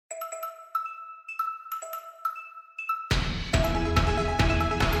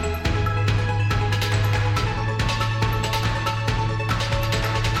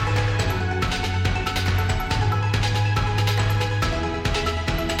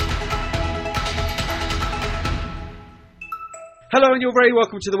Hello and you're very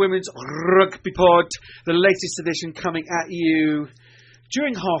welcome to the Women's Rugby Pod, the latest edition coming at you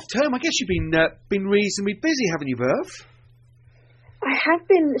during half term. I guess you've been reasonably busy, haven't you, Verve? I have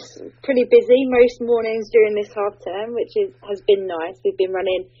been pretty busy most mornings during this half term, which has been nice. We've been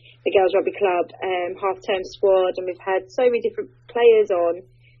running the Girls Rugby Club half term squad, and we've had so many different players on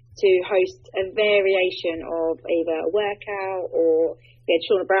to host a variation of either a workout, or we had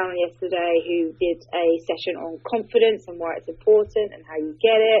Shauna Brown yesterday who did a session on confidence and why it's important and how you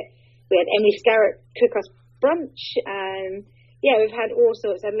get it. We had Emily Scarrett cook us brunch. We've had all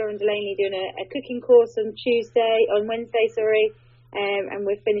sorts. We had Lauren Delaney doing a cooking course on Wednesday, and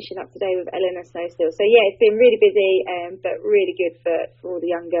we're finishing up today with Eleanor Snowstill. So yeah, it's been really busy, but really good for all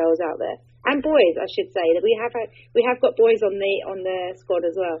the young girls out there. And boys, I should say, that we have got boys on the squad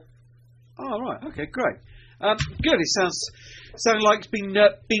as well. Oh right, okay, great. Good. It sounds like it's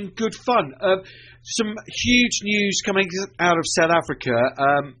been good fun. Some huge news coming out of South Africa.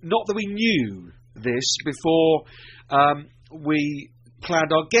 Not that we knew this before we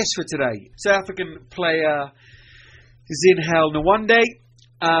planned our guest for today. South African player Zinhel Nwande,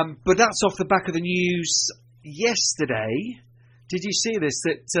 but that's off the back of the news yesterday. Did you see this?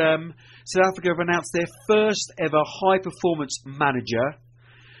 That South Africa have announced their first ever high performance manager.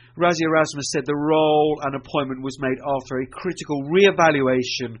 Rassie Erasmus said the role and appointment was made after a critical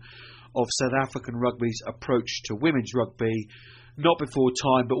re-evaluation of South African rugby's approach to women's rugby. Not before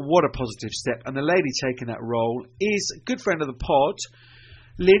time, but what a positive step. And the lady taking that role is a good friend of the pod,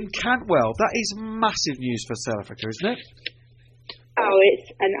 Lynn Cantwell. That is massive news for South Africa, isn't it? Oh, it's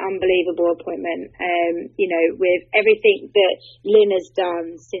an unbelievable appointment. With everything that Lynn has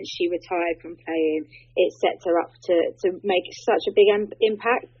done since she retired from playing, it sets her up to make such a big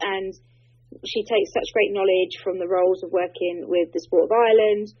impact. And she takes such great knowledge from the roles of working with the Sport of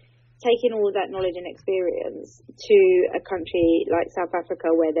Ireland, taking all of that knowledge and experience to a country like South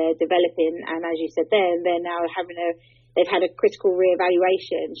Africa where they're developing. And as you said there, they're now they've had a critical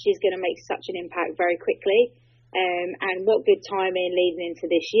re-evaluation. She's going to make such an impact very quickly. And what good timing leading into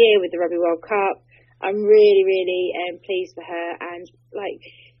this year with the Rugby World Cup. I'm really, really pleased for her. And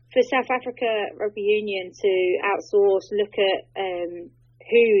for South Africa Rugby Union to outsource, look at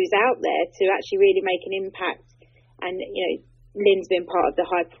who's out there to actually really make an impact. And, Lynn's been part of the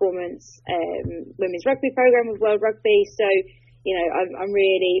high performance women's rugby program with World Rugby. So, I'm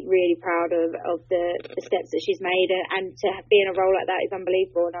really, really proud of the steps that she's made. And to be in a role like that is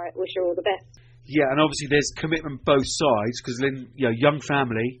unbelievable. And I wish her all the best. Yeah, and obviously there's commitment both sides because Lynn, young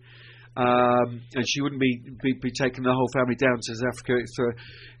family, and she wouldn't be taking the whole family down to South Africa.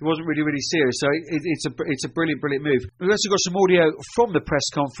 It wasn't really serious. So it's a brilliant move. We've also got some audio from the press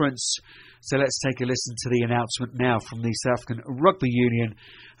conference. So let's take a listen to the announcement now from the South African Rugby Union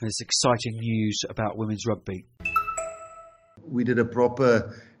and this exciting news about women's rugby. We did a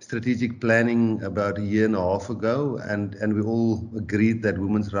proper strategic planning about a year and a half ago, and we all agreed that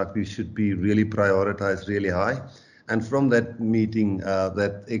women's rugby should be really prioritized really high. And from that meeting,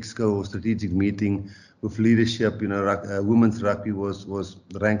 that EXCO strategic meeting with leadership, women's rugby was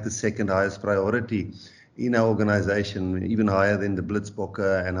ranked the second highest priority in our organization, even higher than the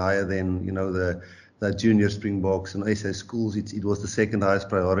Blitzbokke and higher than, the junior Springboks and SA schools. It was the second highest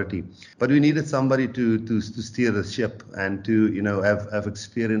priority. But we needed somebody to steer the ship and to, have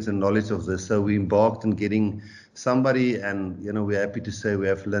experience and knowledge of this. So we embarked on getting somebody, and, we're happy to say we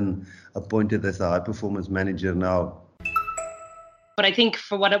have Lynn appointed as a high performance manager now. But I think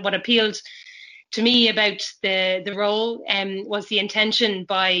for what appealed to me about the role was the intention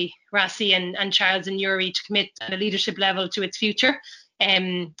by Rassie and Charles and Yuri to commit at a leadership level to its future.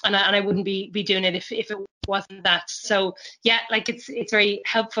 And I wouldn't be doing it if it wasn't that. So yeah, it's very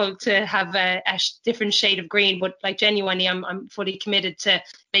helpful to have a different shade of green, but genuinely I'm fully committed to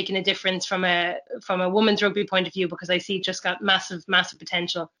making a difference from a women's rugby point of view, because I see it just got massive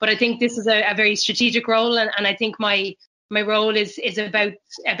potential. But I think this is a very strategic role, and I think my role is about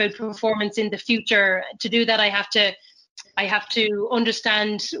performance in the future. To do that, I have to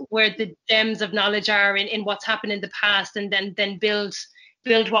understand where the gems of knowledge are in what's happened in the past, and then build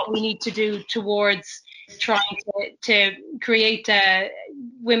what we need to do towards trying to create a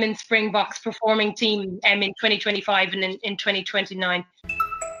women's Springboks performing team in 2025 and in 2029.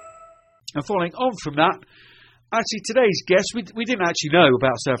 And following on from that, actually today's guest, we didn't actually know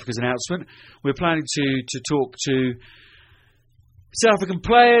about South Africa's announcement. We're planning to talk to South African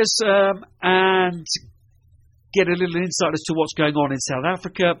players and get a little insight as to what's going on in South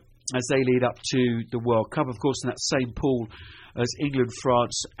Africa as they lead up to the World Cup, of course, in that same pool as England,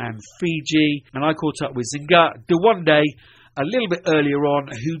 France and Fiji. And I caught up with Zinga Nwande a little bit earlier on,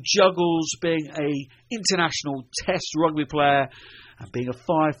 who juggles being a international test rugby player and being a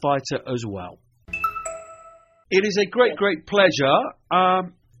firefighter as well. It is a great pleasure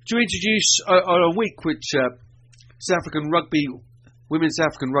to introduce on a week which South African rugby, women's South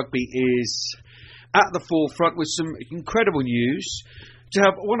African rugby is at the forefront with some incredible news, to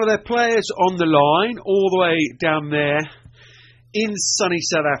have one of their players on the line all the way down there in sunny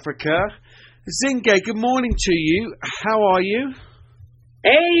South Africa. Zinge, good morning to you. How are you?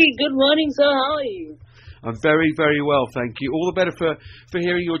 Hey, good morning, sir. How are you? I'm very, very well, thank you. All the better for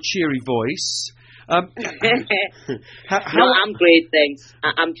hearing your cheery voice. No, I'm great, thanks.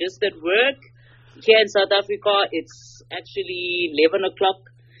 I'm just at work here in South Africa. It's actually 11 o'clock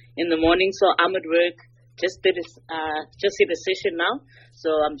in the morning, so I'm at work. Just hit a session now, so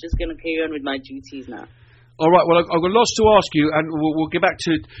I'm just going to carry on with my duties now. All right, well, I've got lots to ask you, and we'll get back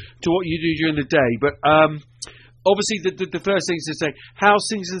to what you do during the day. But obviously, the first thing is to say, how's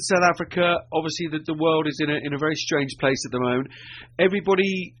things in South Africa? Obviously, the world is in a very strange place at the moment.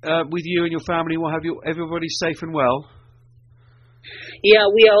 Everybody with you and your family, what have you? Everybody's safe and well? Yeah,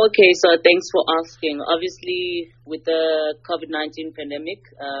 we are okay, so thanks for asking. Obviously, with the COVID-19 pandemic,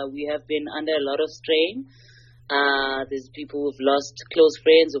 we have been under a lot of strain. There's people who've lost close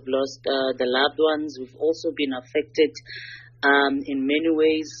friends, who've lost the loved ones. We've also been affected in many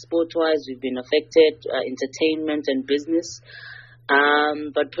ways. Sport-wise, we've been affected, entertainment and business.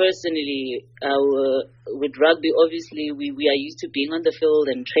 But personally, with rugby, obviously, we are used to being on the field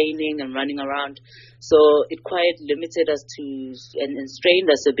and training and running around. So it quite limited us and strained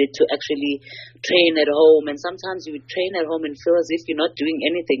us a bit to actually train at home. And sometimes you would train at home and feel as if you're not doing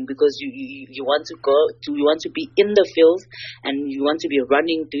anything because you want to be in the field and you want to be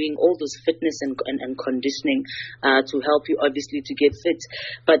running, doing all those fitness and conditioning to help you obviously to get fit.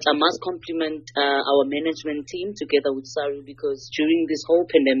 But I must compliment our management team together with Saru, because during this whole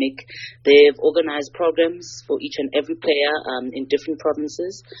pandemic, they've organized programs for each and every player in different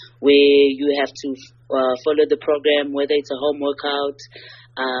provinces where you have to follow the program, whether it's a home workout,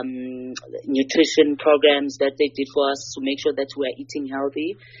 nutrition programs that they did for us to make sure that we are eating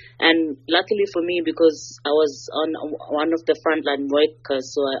healthy. And luckily for me, because I was on one of the frontline workers,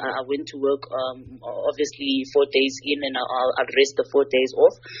 so I went to work obviously 4 days in and I'll rest the 4 days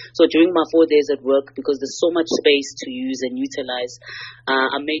off. So during my 4 days at work, because there's so much space to use and utilize,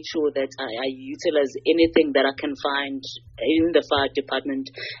 I made sure that I utilize anything that I can find in the fire department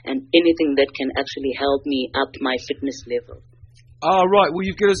and anything that can actually help me up my fitness level. Right. Well,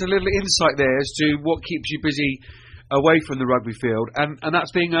 you've given us a little insight there as to what keeps you busy away from the rugby field, and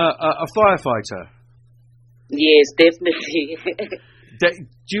that's being a firefighter. Yes, definitely.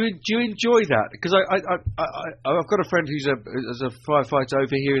 Do you enjoy that? Because I've got a friend who's a firefighter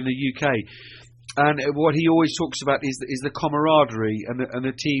over here in the UK, and what he always talks about is the camaraderie and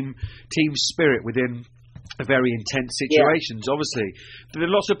the team spirit within very intense situations. Yeah. Obviously, but there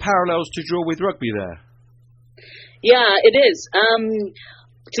are lots of parallels to draw with rugby there. Yeah, it is.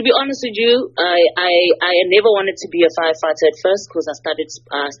 To be honest with you, I never wanted to be a firefighter at first because I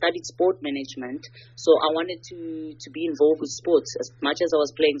studied sport management. So I wanted to be involved with sports as much as I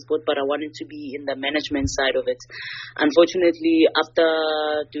was playing sport, but I wanted to be in the management side of it. Unfortunately, after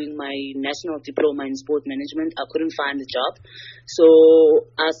doing my national diploma in sport management, I couldn't find a job. So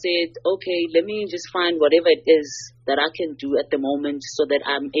I said, okay, let me just find whatever it is that I can do at the moment so that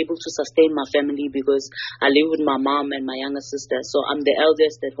I'm able to sustain my family, because I live with my mom and my younger sister. So I'm the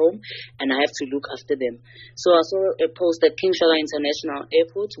eldest at home and I have to look after them. So I saw a post at King Shaka International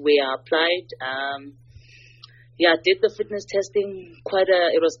Airport where I applied. I did the fitness testing.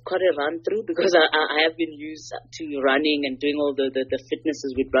 It was quite a run through because I have been used to running and doing all the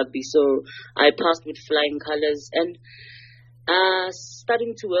fitnesses with rugby. So I passed with flying colors, and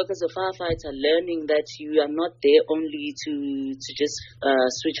starting to work as a firefighter, learning that you are not there only to just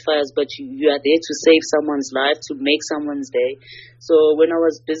switch fires, but you are there to save someone's life, to make someone's day. So when I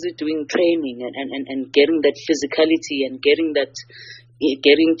was busy doing training and getting that physicality and getting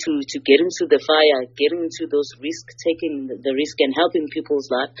to get into the fire, getting into those risks, taking the risk and helping people's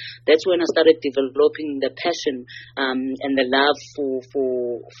life, that's when I started developing the passion and the love for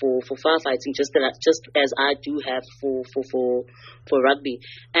firefighting, just as I do have for rugby.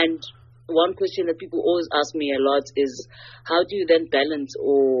 And one question that people always ask me a lot is, how do you then balance,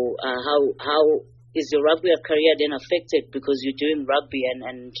 or how is your rugby career then affected because you're doing rugby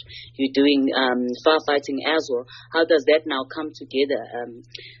and you're doing firefighting as well? How does that now come together?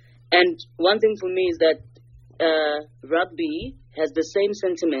 And one thing for me is that rugby has the same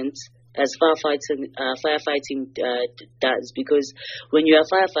sentiment as firefighting does, because when you're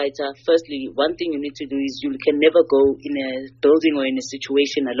a firefighter, firstly, one thing you need to do is you can never go in a building or in a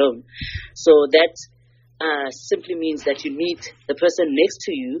situation alone. So that simply means that you need the person next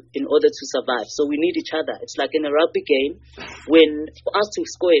to you in order to survive. So we need each other. It's like in a rugby game, when for us to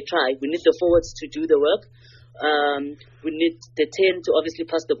score a try, we need the forwards to do the work. We need the 10 to obviously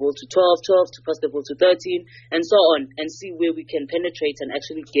pass the ball to 12, 12 to pass the ball to 13, and so on, and see where we can penetrate and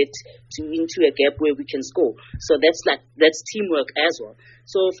actually get into a gap where we can score. So that's teamwork as well.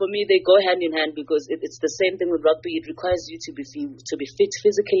 So for me, they go hand in hand, because it's the same thing with rugby. It requires you to be fit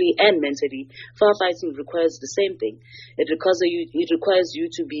physically and mentally. Firefighting requires the same thing. It requires you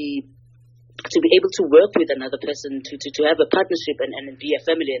to be able to work with another person, to have a partnership and be a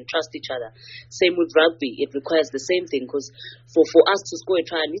family and trust each other. Same with rugby. It requires the same thing, because for us to score a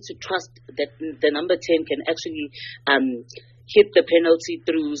try, I need to trust that the number 10 can actually hit the penalty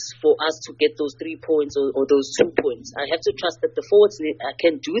throughs for us to get those 3 points or those 2 points. I have to trust that the forwards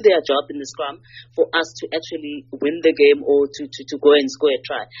can do their job in the scrum for us to actually win the game or to go and score a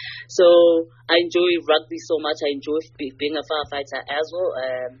try. So I enjoy rugby so much. I enjoy being a firefighter as well.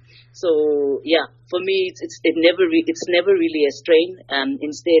 So yeah, for me, it's never really a strain.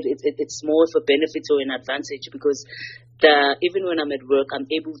 Instead, it's more of a benefit or an advantage, because even when I'm at work, I'm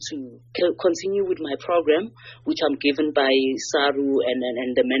able to continue with my program, which I'm given by Saru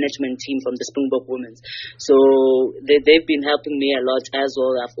and the management team from the Springbok Women's. So they've been helping me a lot as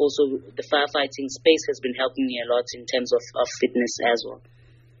well. The firefighting space has been helping me a lot in terms of fitness as well.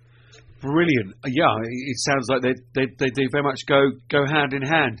 Brilliant. Yeah, it sounds like they very much go hand in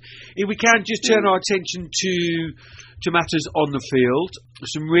hand. If we can just turn our attention to matters on the field,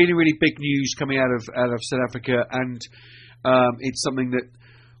 some really, really big news coming out of South Africa, and it's something that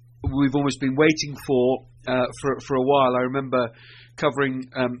we've almost been waiting for a while. I remember covering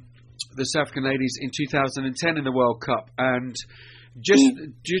the South African ladies in 2010 in the World Cup, and just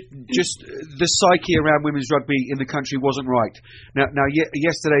the psyche around women's rugby in the country wasn't right. Now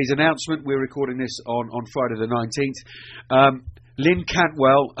yesterday's announcement, we're recording this on Friday the 19th. Lynn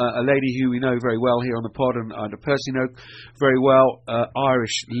Cantwell, a lady who we know very well here on the pod and I personally know very well,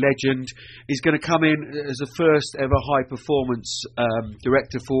 Irish legend, is going to come in as the first ever high performance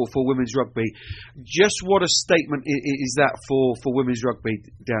director for women's rugby. Just what a statement is that for women's rugby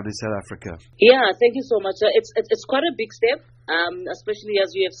down in South Africa? Yeah, thank you so much. It's quite a big step. Especially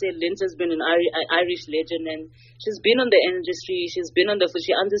as you have said, Lynn has been an Irish legend, and she's been on the industry, she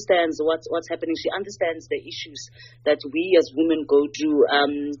understands what's happening, she understands the issues that we as women go through.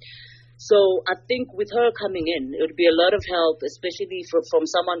 So I think with her coming in, it would be a lot of help, especially from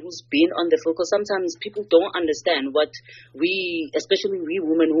someone who's been on the field, because sometimes people don't understand what especially we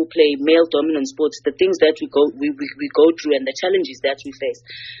women who play male-dominant sports, the things that we go through and the challenges that we face.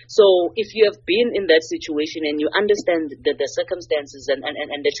 So if you have been in that situation and you understand the circumstances and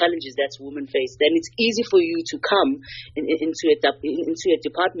the challenges that women face, then it's easy for you to come into a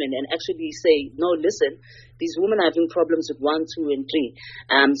department and actually say, no, listen, these women are having problems with 1, 2, and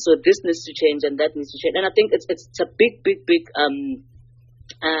 3. So this needs to change and that needs to change. And I think it's a big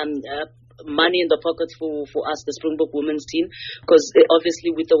money in the pocket for us, the Springbok women's team, because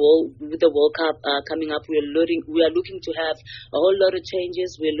obviously with the World Cup coming up, we are looking to have a whole lot of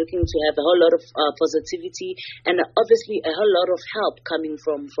changes. We're looking to have a whole lot of positivity, and obviously a whole lot of help coming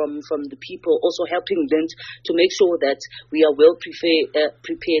from the people, also helping them to make sure that we are well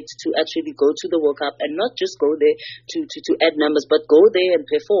prepared to actually go to the World Cup, and not just go there to add numbers, but go there and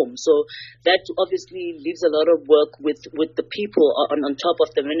perform. So that obviously leaves a lot of work with the people on top of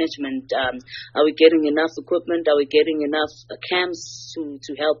the management. Are we getting enough equipment? Are we getting enough camps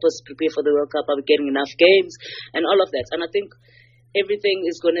to help us prepare for the World Cup? Are we getting enough games? And all of that. And I think everything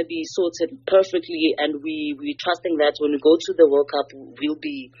is going to be sorted perfectly, and we're trusting that when we go to the World Cup, we'll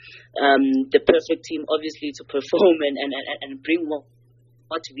be the perfect team, obviously, to perform and bring what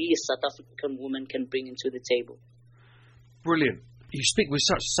we as South African women can bring into the table. Brilliant. You speak with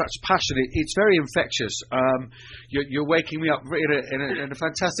such passion. It's very infectious. You're waking me up in a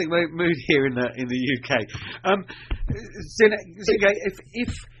fantastic mood here in the UK. Zinga,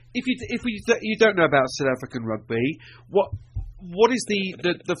 if you don't know about South African rugby, what is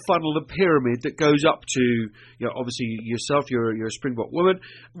the funnel, the pyramid that goes up to, obviously yourself, you're a Springbok woman.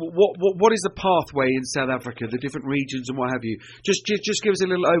 What is the pathway in South Africa, the different regions and what have you? Just give us a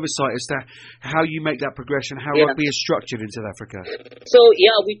little oversight as to how you make that progression, how rugby is structured in South Africa. So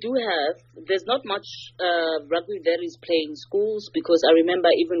we do have. There's not much rugby that is played in schools, because I remember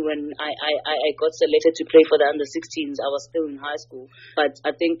even when I got selected to play for the under-16s, I was still in high school. But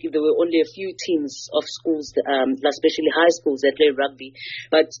I think there were only a few teams of schools, especially high schools, that play rugby.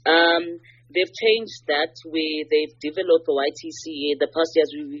 But they've changed that where they've developed the YTC. The past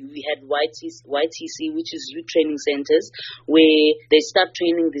years we had YTC, which is youth training centers, where they start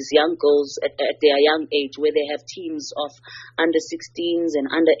training these young girls at their young age, where they have teams of under 16s and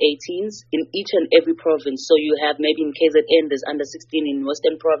under 18s in each and every province. So you have maybe in KZN, there's under 16 in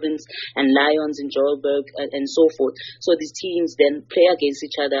Western Province and Lions in Joburg and so forth. So these teams then play against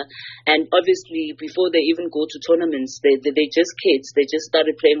each other. And obviously, before they even go to tournaments, they just kids. They just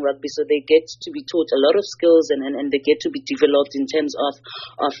started playing rugby, so they get to be taught a lot of skills and they get to be developed in terms of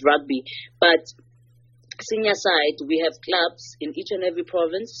rugby. But senior side, we have clubs in each and every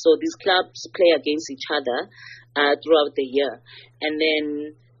province, so these clubs play against each other throughout the year. And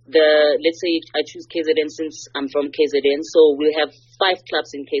then let's say I choose KZN since I'm from KZN, so we'll have 5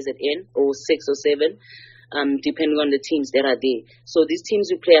 clubs in KZN, or 6 or 7. Depending on the teams that are there. So these teams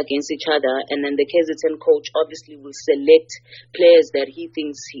will play against each other, and then the KZN coach obviously will select players that he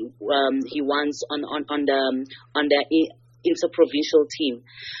thinks he wants on the interprovincial team.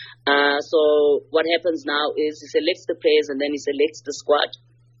 So what happens now is he selects the players and then he selects the squad.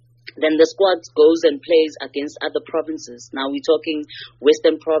 Then the squad goes and plays against other provinces. Now we're talking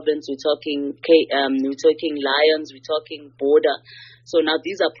Western Province, we're talking Lions, we're talking Border. So now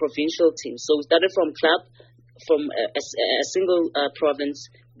these are provincial teams. So we started from a single province.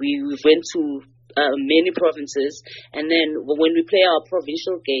 We went to many provinces, and then when we play our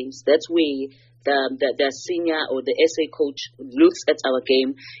provincial games, that's where the senior or the SA coach looks at our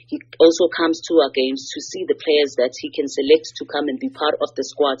game. He also comes to our games to see the players that he can select to come and be part of the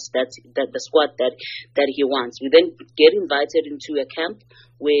squads that he wants. We then get invited into a camp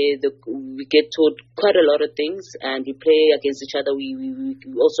where we get taught quite a lot of things, and we play against each other. We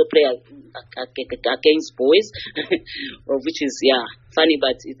also play against boys, which is funny,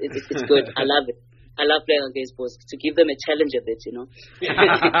 but it's good. I love it. I love playing against boys, to give them a challenge a bit,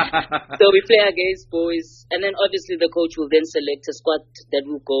 So we play against boys, and then obviously the coach will then select a squad that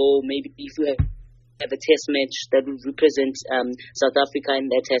will go, maybe if we have a test match, that will represent South Africa in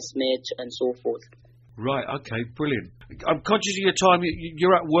that test match, and so forth. Right, okay, brilliant. I'm conscious of your time.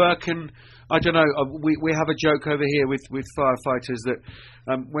 You're at work, and I don't know, we have a joke over here with firefighters that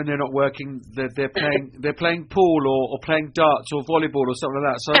when they're not working, they're playing pool or playing darts or volleyball or something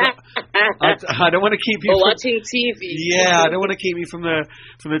like that. So I don't want to keep you watching TV. Yeah, I don't want to keep you from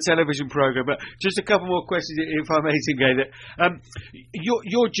the television program. But just a couple more questions, if I may, Singay.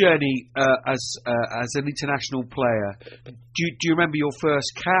 Your journey as an international player. Do you remember your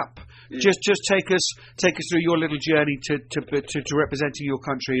first cap? Just take us through your little journey to representing your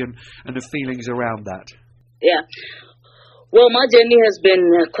country and the feelings around that. Yeah. Well, my journey has been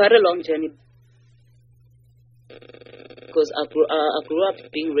quite a long journey, because I grew up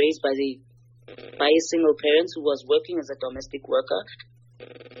being raised by a single parent who was working as a domestic worker.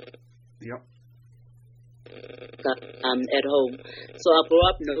 Yep. At home. So I grew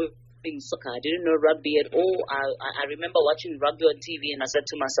up knowing soccer. I didn't know rugby at all. I remember watching rugby on TV, and I said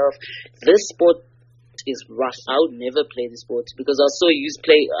to myself, this sport is rough. I would never play this sport, because I was so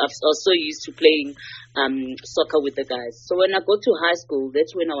used to playing soccer with the guys. So when I got to high school,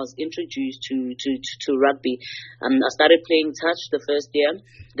 that's when I was introduced to rugby. I started playing touch the first year,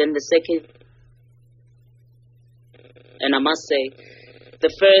 then the second, and I must say,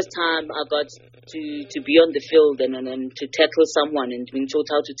 the first time I got to be on the field and to tackle someone and being taught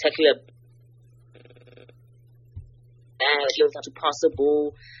how to tackle to pass a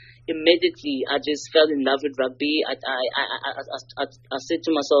ball, immediately I just fell in love with rugby. I said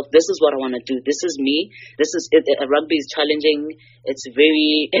to myself, this is what I want to do. This is me. Rugby is challenging. It's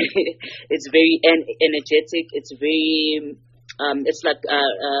very it's very energetic. It's very it's like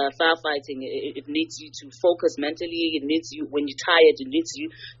firefighting. It needs you to focus mentally. It needs you, when you're tired, it needs you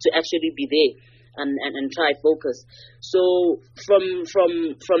to actually be there and try focus. So from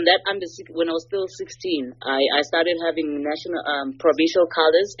that when I was still 16, I started having national provincial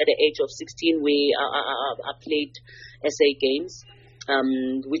colors at the age of 16, where I played SA games,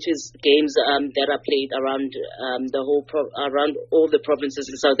 which is games that are played around around all the provinces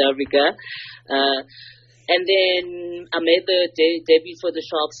in South Africa. And then I made the debut for the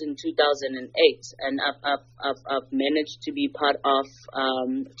Sharks in 2008, and I've managed to be part of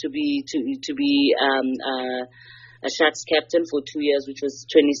to be a Sharks captain for 2 years, which was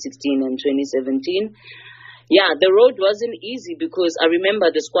 2016 and 2017. Yeah, the road wasn't easy, because I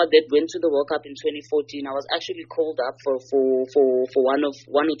remember the squad that went to the World Cup in 2014. I was actually called up for one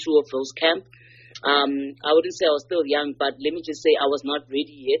or two of those camps. I wouldn't say I was still young, but let me just say I was not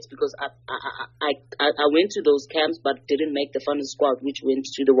ready yet, because I went to those camps but didn't make the final squad, which went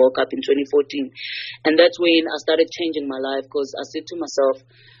to the World Cup in 2014. And that's when I started changing my life, because I said to myself,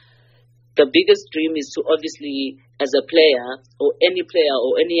 the biggest dream is to, obviously, as a player or any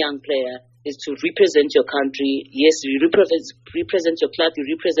young player, is to represent your country. Yes, you represent your club, you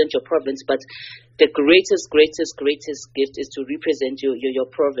represent your province, but the greatest gift is to represent your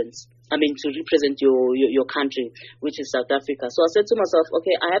province. I mean, to represent your country, which is South Africa. So I said to myself,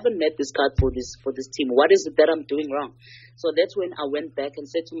 okay, I haven't met this card for this team. What is it that I'm doing wrong? So that's when I went back and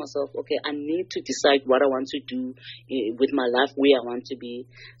said to myself, okay, I need to decide what I want to do with my life, where I want to be.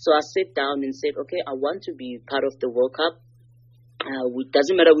 So I sat down and said, okay, I want to be part of the World Cup. It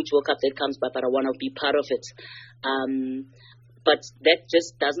doesn't matter which World Cup that comes by, but I want to be part of it. But that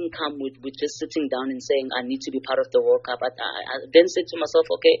just doesn't come with just sitting down and saying I need to be part of the World Cup. I then said to myself,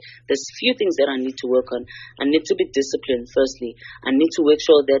 okay, there's a few things that I need to work on. I need to be disciplined, firstly. I need to make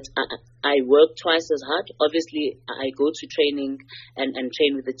sure that I work twice as hard. Obviously, I go to training and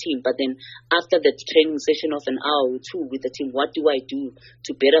train with the team. But then after the training session of an hour or two with the team, what do I do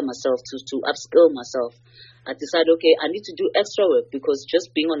to better myself, to upskill myself? I decided, okay, I need to do extra work, because just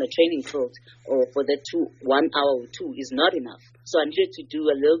being on a training field or for that 1 hour or two is not enough. So I needed to do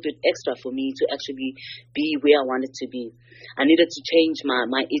a little bit extra for me to actually be where I wanted to be. I needed to change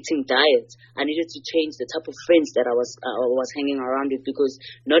my eating diet. I needed to change the type of friends that I was hanging around with, because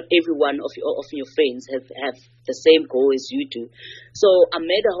not every one of your friends have the same goal as you do. So I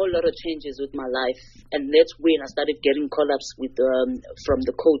made a whole lot of changes with my life, and that's when I started getting call-ups with from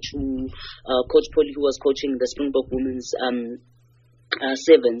the coach, Coach Polly, who was coaching the Springbok Women's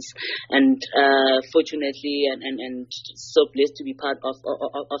sevens, and fortunately and so blessed to be part of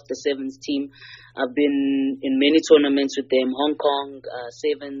the sevens team. I've been in many tournaments with them, Hong Kong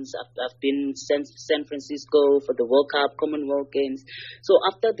sevens. I've been San Francisco for the World Cup, Commonwealth Games. So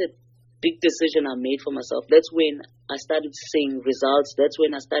after the big decision I made for myself, that's when I started seeing results. That's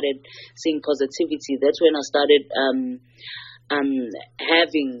when I started seeing positivity. That's when I started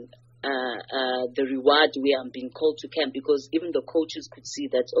having the reward where I'm being called to camp, because even the coaches could see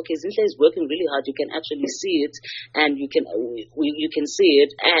that, okay, Zinhle is working really hard. You can actually see it, and you can see it,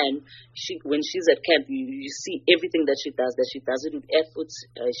 and when she's at camp, you see everything that she does it with effort,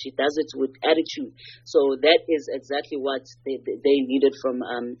 she does it with attitude. So that is exactly what they needed from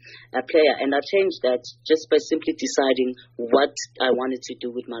a player, and I changed that just by simply deciding what I wanted to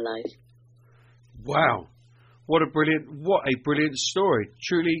do with my life. Wow, what a brilliant story!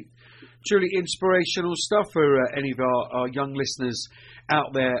 Truly inspirational stuff for any of our young listeners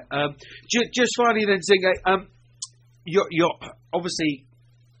out there. Just finally then, Zinhle, you're obviously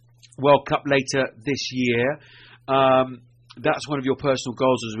World Cup later this year. That's one of your personal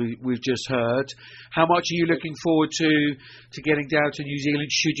goals, as we've just heard. How much are you looking forward to getting down to New Zealand?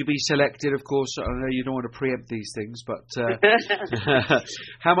 Should you be selected, of course? I know you don't want to preempt these things, but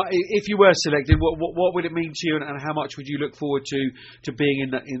how much, if you were selected, what would it mean to you, and how much would you look forward to being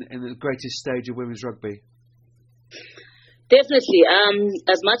in the greatest stage of women's rugby? Definitely.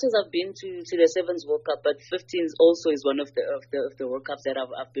 As much as I've been to the Sevens World Cup, but 15s also is one of the World Cups that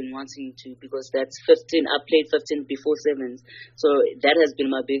I've been wanting to, because that's 15. I played 15 before Sevens, so that has been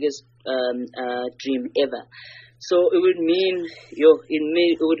my biggest dream ever. So it would mean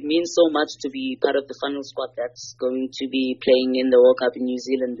so much to be part of the final squad that's going to be playing in the World Cup in New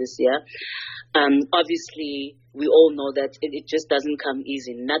Zealand this year. Obviously, we all know that it just doesn't come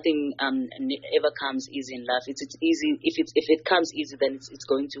easy. Nothing ever comes easy in life. It's easy. If it comes easy, then it's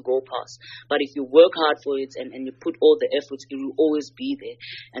going to go past. But if you work hard for it and you put all the effort, it will always be there,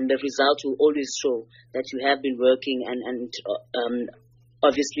 and the result will always show that you have been working and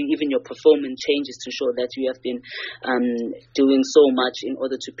obviously, even your performance changes to show that you have been doing so much in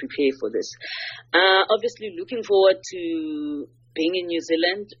order to prepare for this. Obviously, looking forward to being in New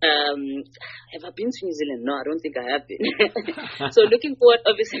Zealand. Have I been to New Zealand? No, I don't think I have been. So looking forward,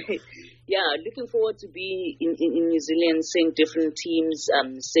 obviously, looking forward to be in New Zealand, seeing different teams,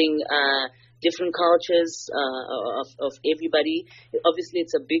 seeing different cultures of everybody. Obviously,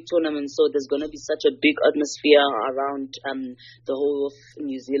 it's a big tournament, so there's going to be such a big atmosphere around the whole of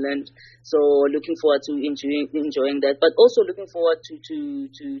New Zealand. So looking forward to enjoying that, but also looking forward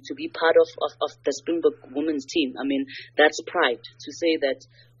to be part of the Springbok women's team. I mean, that's pride to say that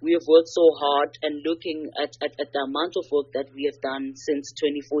we have worked so hard, and looking at the amount of work that we have done since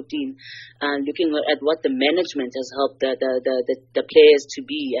 2014, and looking at what the management has helped the players to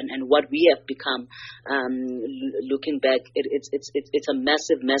be, and what we have become. Looking back, it's a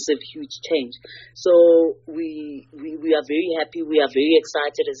massive, huge change. So we are very happy. We are very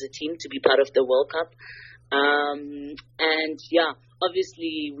excited as a team to be part of the World Cup. And yeah,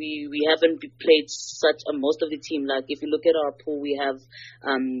 obviously we haven't played most of the team. Like if you look at our pool, we have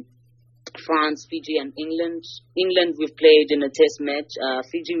France, Fiji, and England. England we've played in a test match.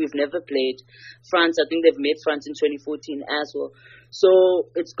 Fiji we've never played. France, I think they've made France in 2014 as well. So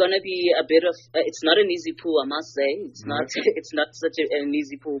it's gonna be a bit of. It's not an easy pool, I must say. It's not. It's not such an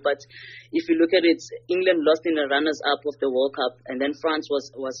easy pool. But if you look at it, England lost in the runners-up of the World Cup, and then France was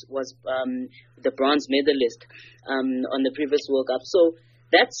the bronze medalist on the previous World Cup. So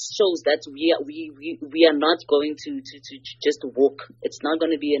that shows that we are not going to just walk. It's not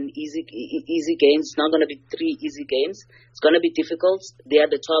going to be an easy game. It's not going to be 3 easy games. It's going to be difficult. They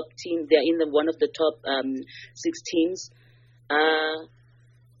are the top team. They are in one of the top 6 teams.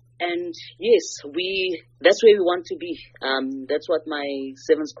 And yes, that's where we want to be. That's what my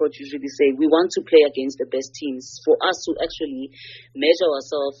sevens coach usually say. We want to play against the best teams. For us to actually measure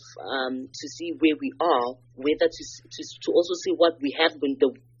ourselves to see where we are, whether to also see what we have been the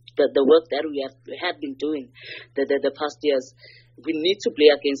work that we have been doing the past years. We need to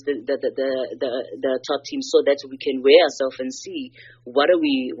play against the top teams so that we can weigh ourselves and see what are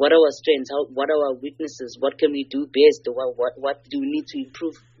our strengths, what are our weaknesses, what can we do best, what do we need to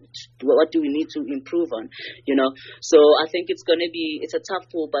improve. What do we need to improve on, So I think it's a tough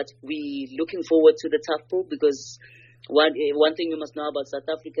pool, but we looking forward to the tough pool because one thing you must know about South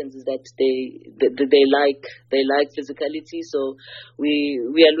Africans is that they like physicality. So we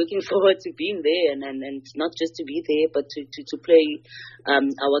are looking forward to being there and not just to be there, but to play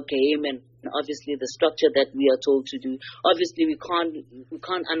our game and obviously the structure that we are told to do. Obviously we can't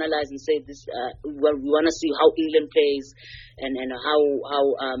analyze and say this. Well, we want to see how England plays and how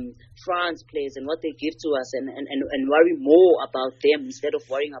France plays and what they give to us and worry more about them instead of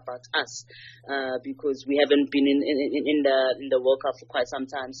worrying about us because we haven't been in the World Cup for quite some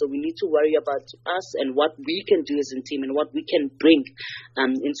time. So we need to worry about us and what we can do as a team and what we can bring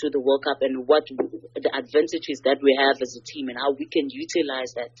into the World Cup and what the advantages that we have as a team and how we can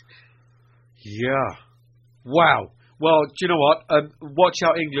utilize that. Yeah. Wow. Well, do you know what? Watch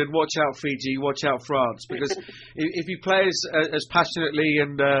out England, watch out Fiji, watch out France, because if you play as passionately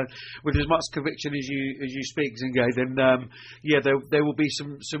and with as much conviction as you speak, Zingay, then there will be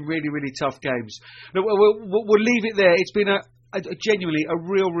some really, really tough games. No, we'll leave it there. It's been genuinely a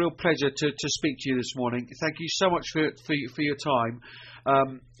real pleasure to speak to you this morning. Thank you so much for your time.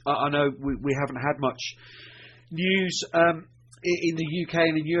 I know we haven't had much news in the UK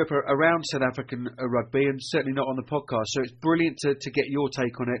and in Europe around South African rugby, and certainly not on the podcast. So it's brilliant to get your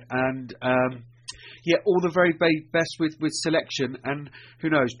take on it. And all the very best with selection. And who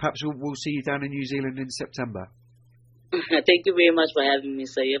knows, perhaps we'll see you down in New Zealand in September. Thank you very much for having me,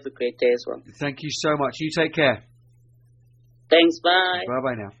 sir. You have a great day as well. Thank you so much. You take care. Thanks. Bye.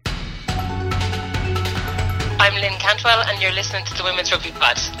 Bye now. I'm Lynn Cantwell, and you're listening to the Women's Rugby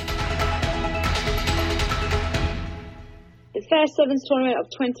Pod. The first Sevens tournament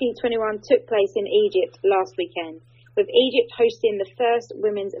of 2021 took place in Egypt last weekend, with Egypt hosting the first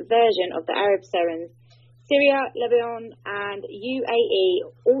women's version of the Arab Sevens. Syria, Lebanon and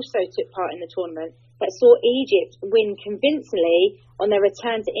UAE also took part in the tournament, but saw Egypt win convincingly on their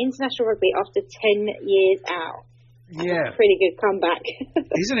return to international rugby after 10 years out. Yeah, pretty good comeback,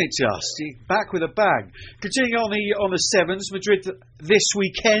 isn't it? Just back with a bang. Continuing on the Sevens, Madrid this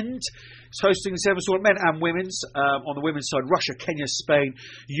weekend. It's hosting the Sevens tournament, men and women's. On the women's side, Russia, Kenya, Spain,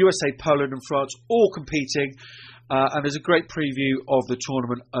 USA, Poland and France all competing. And there's a great preview of the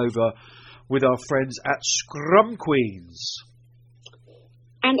tournament over with our friends at Scrum Queens.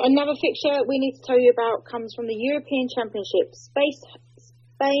 And another fixture we need to tell you about comes from the European Championship.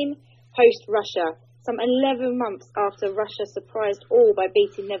 Spain host Russia, some 11 months after Russia surprised all by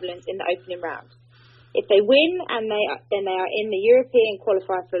beating Netherlands in the opening round. If they win, then they are in the European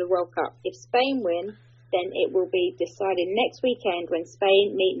qualifier for the World Cup. If Spain win, then it will be decided next weekend when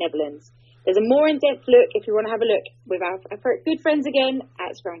Spain meet Netherlands. There's a more in-depth look if you want to have a look with our good friends again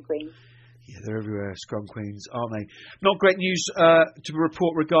at Scrum Queens. Yeah, they're everywhere, Scrum Queens, aren't they? Not great news to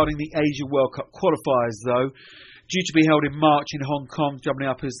report regarding the Asia World Cup qualifiers, though. Due to be held in March in Hong Kong, doubling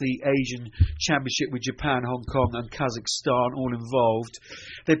up as the Asian Championship with Japan, Hong Kong and Kazakhstan all involved.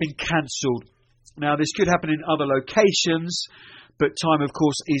 They've been cancelled. Now, this could happen in other locations, but time, of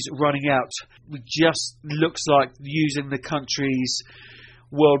course, is running out. It just looks like using the country's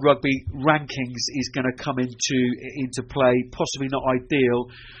World Rugby rankings is going to come into play. Possibly not ideal,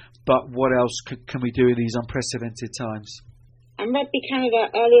 but what else can we do in these unprecedented times? And Rugby Canada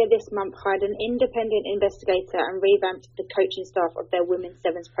earlier this month hired an independent investigator and revamped the coaching staff of their Women's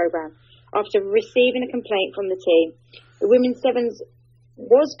Sevens programme after receiving a complaint from the team. The Women's Sevens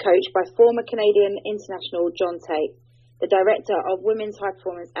was coached by former Canadian international John Tate, the director of Women's High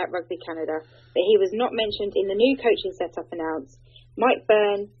Performance at Rugby Canada, but he was not mentioned in the new coaching setup announced. Mike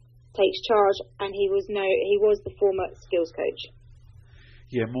Byrne takes charge, and he was the former skills coach.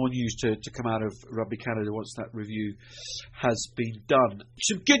 Yeah, more news to come out of Rugby Canada once that review has been done.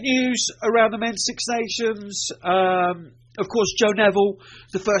 Some good news around the Men's Six Nations. Of course, Jo Neville,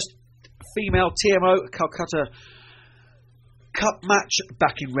 the first female TMO, Calcutta Cup match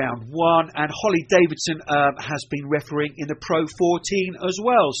back in round 1, and Holly Davidson has been refereeing in the Pro 14 as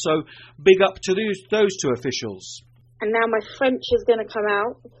well. So big up to those two officials. And now my French is going to come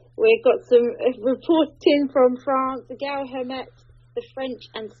out. We've got some reporting from France. Gail Hermet, the French,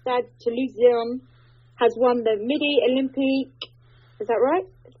 and Stade Toulousain has won the Midi Olympique. Is that right?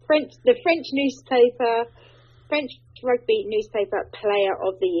 The French rugby newspaper Player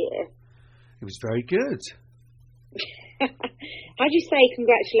of the Year. It was very good. How do you say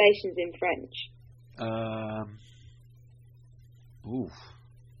congratulations in French? Oof.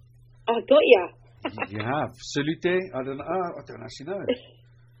 I got ya. You have. Salute. I don't actually know.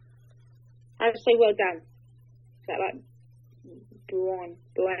 I would say well done. Is that like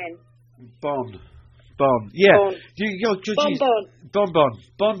Bon. Yeah. Bon,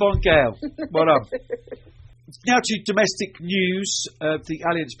 Gail. Well done. Now to domestic news. The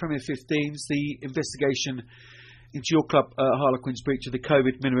Allianz Premier 15s, the investigation into your club, Harlequins' breach of the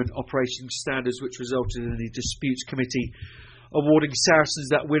COVID minimum operating standards, which resulted in the disputes committee awarding Saracens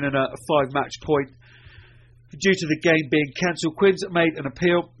that win on a 5-match point. Due to the game being cancelled, Quins made an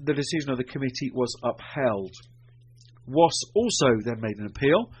appeal. The decision of the committee was upheld. Wasps also then made an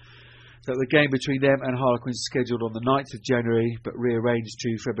appeal that the game between them and Harlequins scheduled on the 9th of January but rearranged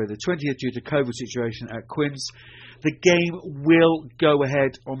to February the 20th due to COVID situation at Quins. The game will go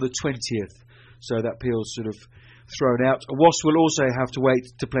ahead on the 20th. So that appeal's sort of thrown out. Wasps will also have to wait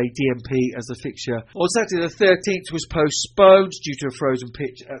to play DMP as the fixture on Saturday the 13th was postponed due to a frozen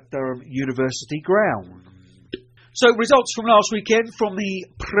pitch at Durham University ground. So results from last weekend from the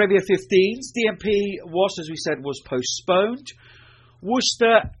Premier 15s. DMP was, as we said, was postponed.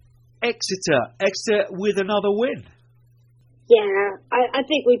 Worcester, Exeter with another win. Yeah, I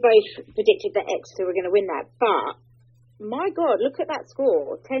think we both predicted that Exeter were going to win that, but my God, look at that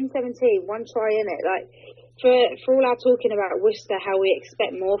score. 10-17, one try in it. Like, for all our talking about Worcester, how we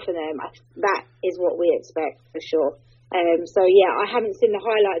expect more from them, that is what we expect for sure. So yeah, I haven't seen the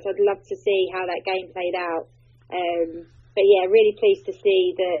highlights. I'd love to see how that game played out. But yeah, really pleased to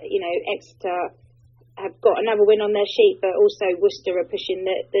see that, Exeter have got another win on their sheet, but also Worcester are pushing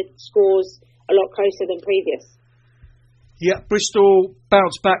the scores a lot closer than previous. Yeah, Bristol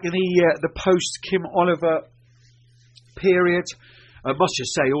bounced back in the post Kim Oliver period. I must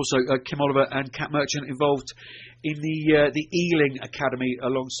just say also Kim Oliver and Kat Merchant involved in the Ealing Academy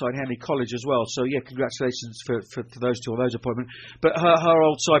alongside Henley College as well. So yeah, congratulations for those two on those appointments. But her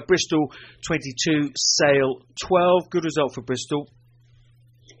old side, Bristol 22, Sale 12. Good result for Bristol.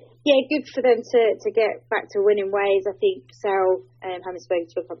 Yeah, good for them to get back to winning ways. I think Sale, having spoken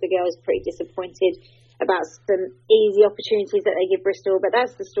to a couple of girls, pretty disappointed about some easy opportunities that they give Bristol. But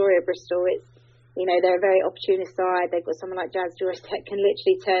that's the story of Bristol. It's, they're a very opportunist side. They've got someone like Jazz Joyce that can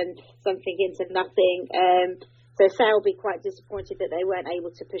literally turn something into nothing. So Sale will be quite disappointed that they weren't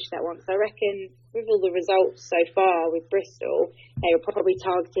able to push that one. So I reckon with all the results so far with Bristol, they were probably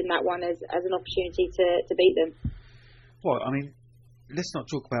targeting that one as an opportunity to beat them. Well, I mean, let's not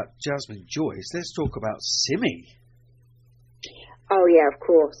talk about Jasmine Joyce. Let's talk about Simi. Oh, yeah, of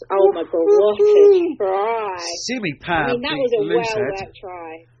course. Oh, my God, what a try. Simi Pam. That was a well-worked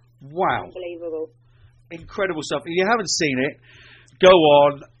try. Wow. Unbelievable. Incredible stuff. If you haven't seen it, go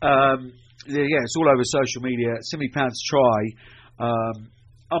on. Yeah, it's all over social media. Simi Pam's try.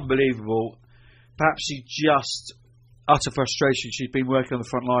 Unbelievable. Perhaps she just utter frustration. She's been working on the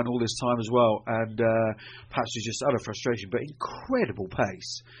front line all this time as well. And perhaps she's just utter frustration. But incredible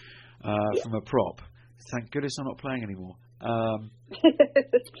pace from a prop. Thank goodness I'm not playing anymore.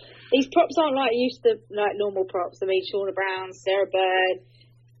 These props aren't used to normal props. I mean, Shauna Brown, Sarah Bird,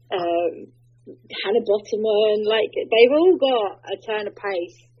 Hannah Bottomon, they've all got a turn of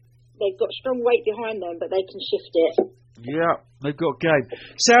pace. They've got strong weight behind them, but they can shift it. Yeah, they've got game.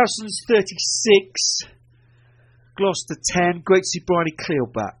 Saracens 36, Gloucester 10. Great to see Bryony Cleo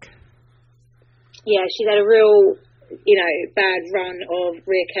back. Yeah, she's had a real, bad run of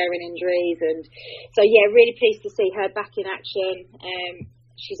reoccurring injuries, and so yeah, really pleased to see her back in action.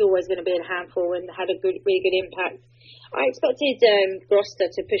 She's always going to be a handful and had a really good impact I expected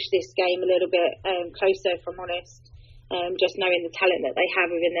Gloucester to push this game a little bit closer, if I'm honest. Just knowing the talent that they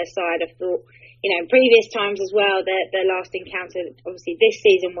have within their side, I thought, in previous times as well, their last encounter, obviously this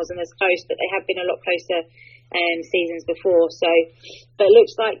season wasn't as close, but they have been a lot closer seasons before. So, but it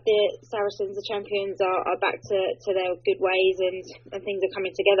looks like the Saracens, the champions, are back to their good ways, and things are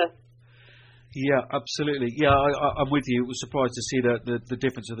coming together. Yeah, absolutely. Yeah, I'm with you. I was surprised to see the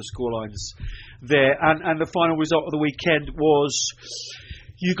difference of the scorelines there. And the final result of the weekend was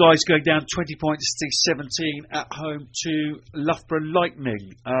you guys going down 20 points to 17 at home to Loughborough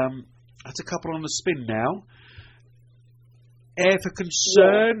Lightning. That's a couple on the spin now. Air for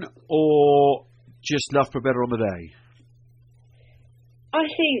concern, or just Loughborough better on the day? I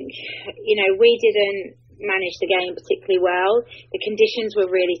think, we didn't manage the game particularly well. The conditions were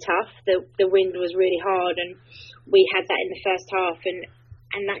really tough. The wind was really hard, and we had that in the first half,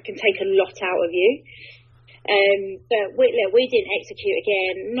 and that can take a lot out of you. But we didn't execute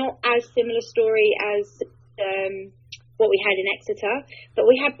again. Not as similar story as what we had in Exeter, but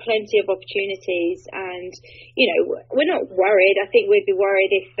we had plenty of opportunities, and we're not worried. I think we'd be worried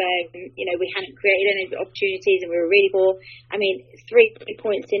if we hadn't created any opportunities and we were really poor. I mean, 3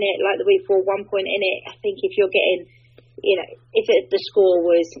 points in it like the week before, 1 point in it. I think if you're getting, if the score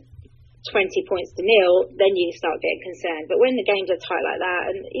was 20 points to 0, then you start getting concerned. But when the games are tight like that,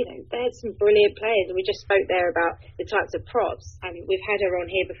 and they had some brilliant players, and we just spoke there about the types of props, and we've had her on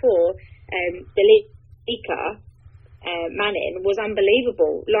here before. Delika Manning was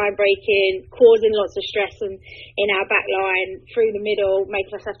unbelievable, line breaking, causing lots of stress in our back line through the middle,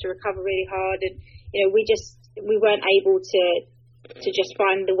 making us have to recover really hard, and we weren't able to just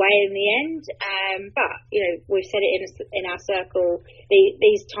find the way in the end. But we've said it in our circle.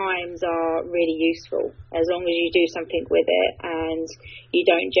 These times are really useful as long as you do something with it and you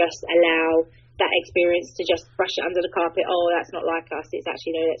don't just allow that experience to just brush it under the carpet. Oh, that's not like us. It's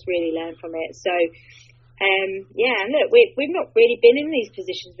actually let's really learn from it. So. And look, we've not really been in these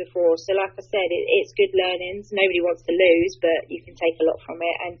positions before, so like I said, it's good learnings. Nobody wants to lose, but you can take a lot from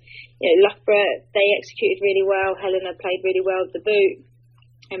it. And Loughborough, they executed really well. Helena played really well at the boot,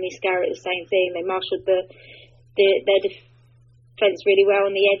 and Emily Scarrett the same thing. They marshalled their defence really well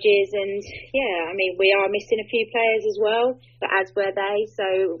on the edges, and we are missing a few players as well, but as were they.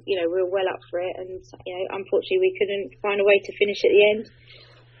 So we're well up for it, and unfortunately we couldn't find a way to finish at the end.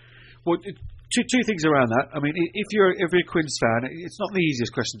 Well, Two things around that. I mean, if you're a Quins fan, it's not the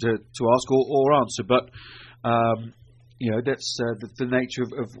easiest question to ask or answer, but that's the nature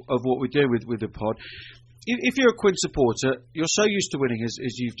of what we do with the pod. If you're a Quins supporter, you're so used to winning, as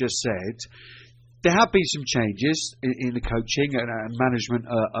you've just said. There have been some changes in the coaching and management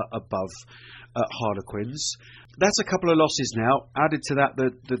above Harlequins. That's a couple of losses now. Added to that,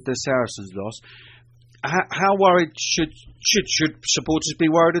 the Saracens loss. How worried should supporters be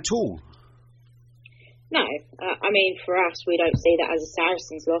worried at all? No, for us, we don't see that as a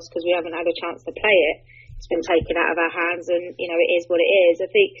Saracens loss because we haven't had a chance to play it. It's been taken out of our hands, and it is what it is. I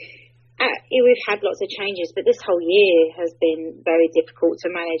think we've had lots of changes, but this whole year has been very difficult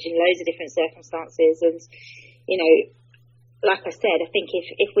to manage in loads of different circumstances. And like I said, I think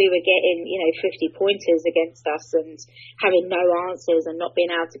if we were getting 50 pointers against us and having no answers and not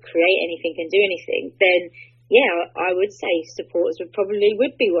being able to create anything and do anything, then I would say supporters would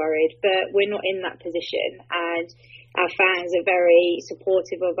be worried, but we're not in that position, and our fans are very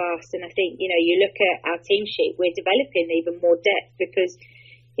supportive of us. And I think, you look at our team sheet, we're developing even more depth because,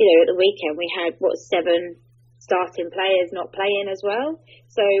 at the weekend we had 7 starting players not playing as well.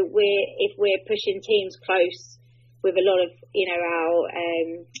 So if we're pushing teams close with a lot of, our,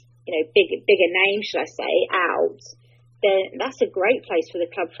 bigger names, should I say, out, then that's a great place for the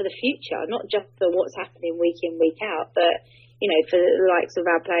club for the future, not just for what's happening week in, week out, but, for the likes of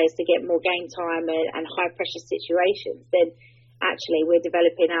our players to get more game time and high-pressure situations, then actually we're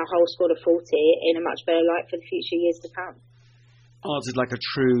developing our whole squad of 40 in a much better light for the future years to come. Answered like a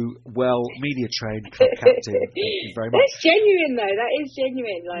true, media-trained club captain. Thank you very much. That's genuine, though. That is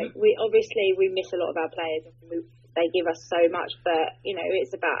genuine. Like, we miss a lot of our players. They give us so much, but,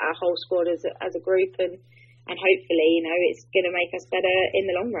 it's about our whole squad as a group, and hopefully, it's going to make us better in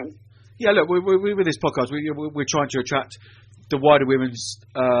the long run. Yeah, look, we with this podcast, we're trying to attract the wider women's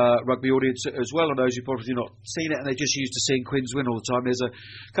rugby audience as well, and those who've probably not seen it and they're just used to seeing Quins win all the time. There's a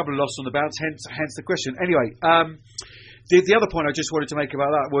couple of losses on the bounce, hence the question. Anyway, the other point I just wanted to make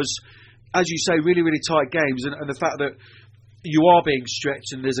about that was, as you say, really, really tight games, and the fact that you are being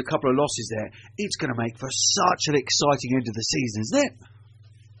stretched and there's a couple of losses there, it's going to make for such an exciting end of the season, isn't it?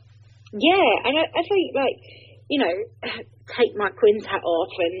 Yeah, and I think, take my Quins hat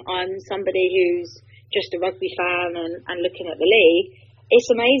off, and I'm somebody who's just a rugby fan and looking at the league, it's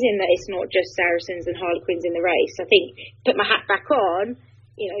amazing that it's not just Saracens and Harlequins in the race. I think, put my hat back on,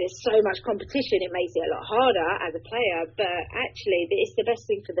 there's so much competition, it makes it a lot harder as a player, but actually it's the best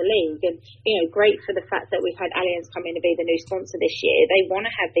thing for the league. And, great for the fact that we've had Allianz come in to be the new sponsor this year. They want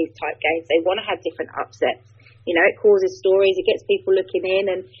to have these type games. They want to have different upsets. It causes stories, it gets people looking in,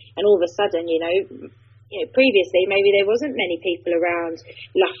 and all of a sudden, previously maybe there wasn't many people around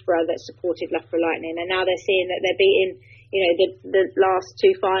Loughborough that supported Loughborough Lightning, and now they're seeing that they're beating the last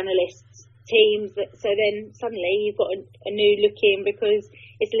two finalists teams, so then suddenly you've got a new look in because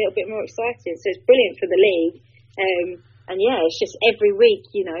it's a little bit more exciting. So it's brilliant for the league, and it's just every week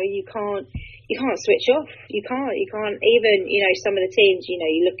you can't switch off. You can't even some of the teams,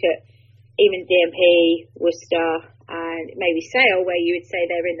 you look at even DMP, Worcester, and maybe Sale, where you would say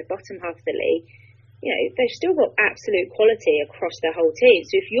they're in the bottom half of the league. They've still got absolute quality across their whole team.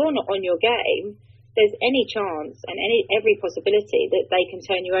 So if you're not on your game, there's any chance and every possibility that they can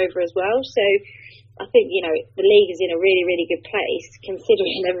turn you over as well. So I think, the league is in a really, really good place,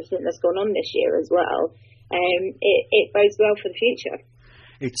 considering everything that's gone on this year as well. It bodes well for the future.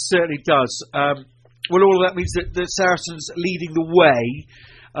 It certainly does. Well, all of that means that the Saracens leading the way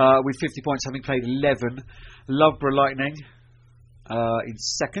with 50 points, having played 11. Loughborough Lightning in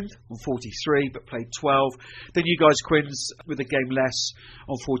second on 43, but played 12. Then you guys, Quins, with a game less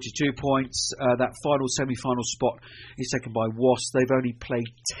on 42 points. That final semi-final spot is taken by Wasps. They've only played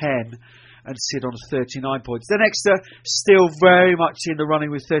 10 and sit on 39 points. Then Exeter still very much in the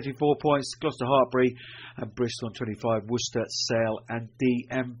running with 34 points. Gloucester Hartpury and Bristol on 25. Worcester, Sale and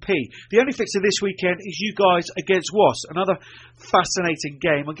DMP. The only fixture this weekend is you guys against Wasps. Another fascinating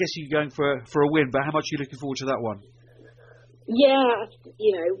game. I guess you're going for a win, but how much are you looking forward to that one? Yeah,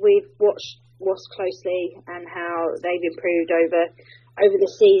 we've watched Wasps closely and how they've improved over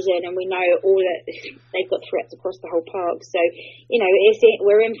the season, and we know all that they've got threats across the whole park. So,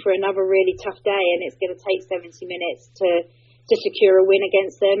 we're in for another really tough day, and it's going to take 70 minutes to secure a win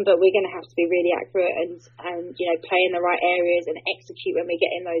against them. But we're going to have to be really accurate and play in the right areas and execute when we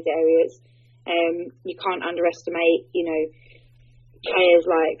get in those areas. You can't underestimate, players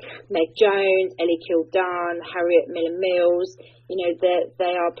like Meg Jones, Ellie Kildare, Harriet Miller-Mills.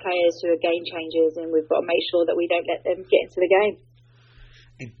 They are players who are game changers, and we've got to make sure that we don't let them get into the game.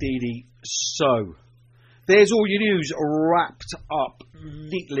 Indeedy so. There's all your news wrapped up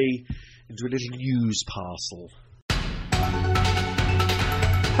neatly into a little news parcel.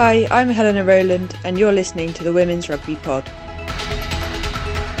 Hi, I'm Helena Rowland, and you're listening to the Women's Rugby Pod.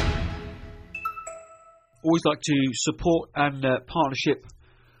 Always like to support and partnership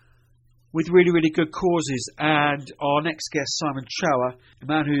with really, really good causes. And our next guest, Simon Chower, a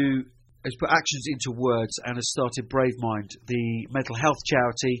man who has put actions into words and has started Bravemind, the mental health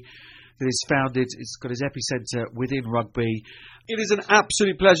charity that is founded. It's got its epicentre within rugby. It is an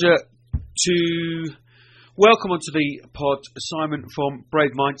absolute pleasure to welcome onto the pod Simon from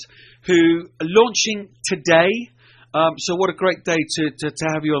Bravemind, who are launching today. So what a great day to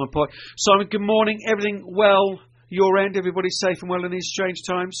have you on the pod. Simon, good morning. Everything well your end? Everybody safe and well in these strange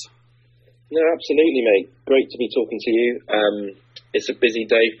times? No, absolutely, mate. Great to be talking to you. It's a busy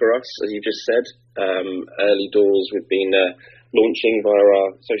day for us, as you just said. Early doors, we've been launching via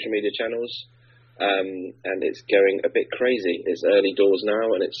our social media channels, and it's going a bit crazy. It's early doors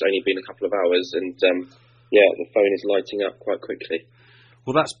now, and it's only been a couple of hours, and the phone is lighting up quite quickly.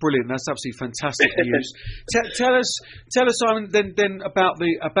 Well, that's brilliant. That's absolutely fantastic news. Tell us, Simon, then about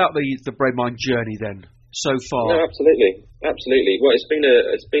the Bravemind journey then so far. No, absolutely. Well, it's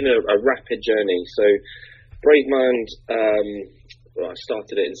been a rapid journey. So, Bravemind, I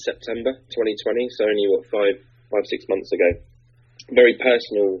started it in September 2020, so only 5-6 months ago. Very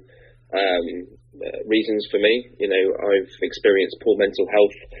personal reasons for me. I've experienced poor mental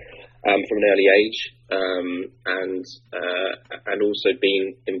health from an early age, and also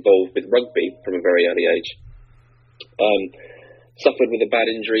been involved with rugby from a very early age. Suffered with a bad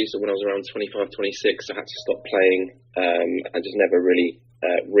injury, so when I was around 25, 26, I had to stop playing. I just never really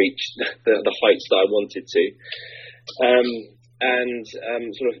reached the heights that I wanted to.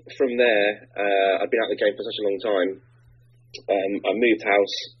 Sort of from there, I'd been out of the game for such a long time. I moved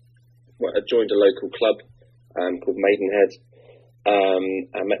house. I joined a local club called Maidenhead.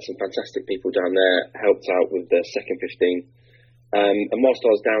 I met some fantastic people down there, helped out with the second 15. And whilst I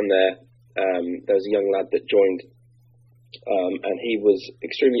was down there was a young lad that joined, and he was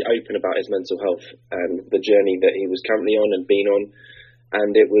extremely open about his mental health and the journey that he was currently on and been on.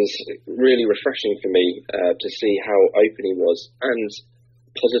 And it was really refreshing for me to see how open he was and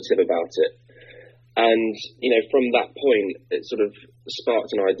positive about it. And, from that point, it sort of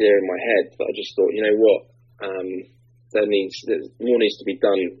sparked an idea in my head that I just thought, you know what, more needs to be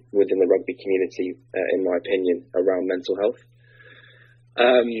done within the rugby community, in my opinion, around mental health.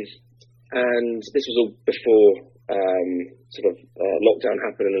 And this was all before lockdown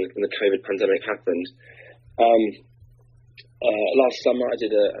happened and the COVID pandemic happened. Last summer, I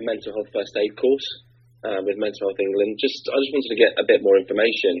did a mental health first aid course with Mental Health England. I just wanted to get a bit more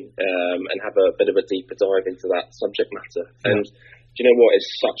information and have a bit of a deeper dive into that subject matter. Yeah. And do you know what?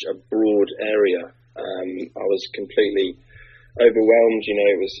 It's such a broad area. I was completely overwhelmed.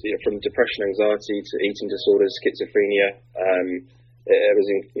 It was from depression, anxiety to eating disorders, schizophrenia. It was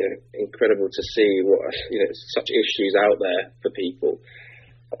incredible to see what such issues out there for people.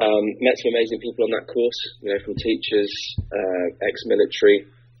 Met some amazing people on that course, from teachers, ex-military,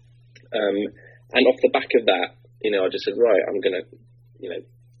 and off the back of that, I just said, right, I'm going to,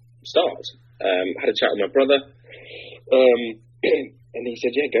 start. Had a chat with my brother, and he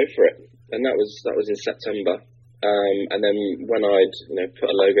said, yeah, go for it. And that was in September. And then when I'd,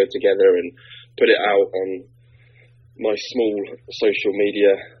 put a logo together and put it out on my small social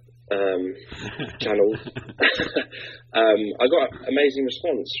media channels, I got amazing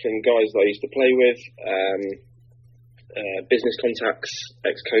response from guys that I used to play with, business contacts,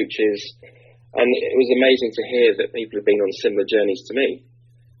 ex-coaches, and it was amazing to hear that people have been on similar journeys to me.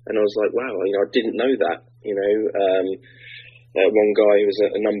 And I was like, wow, I didn't know that. One guy who was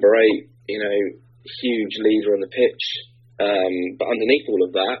a number 8, huge leader on the pitch. But underneath all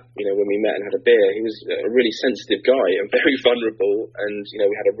of that, when we met and had a beer, he was a really sensitive guy and very vulnerable. And,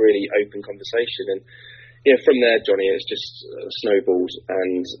 we had a really open conversation. And, from there, Johnny, it's just snowballed.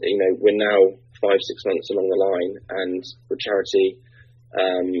 And, we're now 5-6 months along the line. And with charity,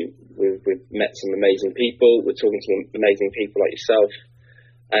 we've met some amazing people. We're talking to some amazing people like yourself.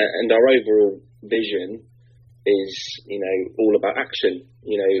 And our overall vision is, all about action,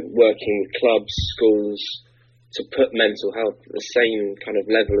 working with clubs, schools, to put mental health at the same kind of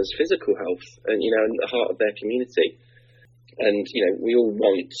level as physical health and, in the heart of their community. And, we all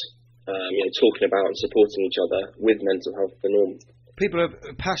want, talking about and supporting each other with mental health the norm. People are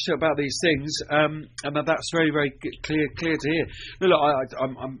passionate about these things, and that's very, very clear to hear. No, look,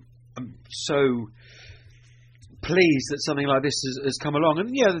 I'm so pleased that something like this has come along, and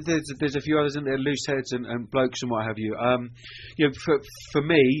yeah, there's a few others in there, loose heads and blokes and what have you. For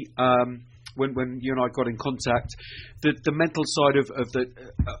me, when you and I got in contact, the mental side of the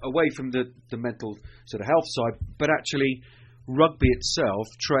away from the mental sort of health side, but actually rugby itself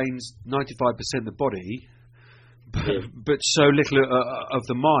trains 95% of the body, but so little of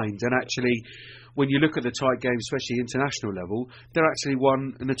the mind. And actually, when you look at the tight games, especially international level, they're actually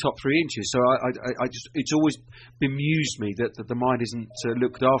won in the top 3 inches. So I just, it's always bemused me that the mind isn't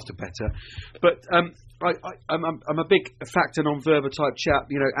looked after better. But I'm a big fact and non-verbal type chap.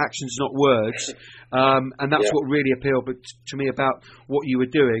 Actions, not words, and that's what really appealed to me about what you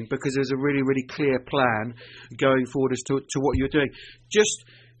were doing, because there's a really, really clear plan going forward as to what you're doing. Just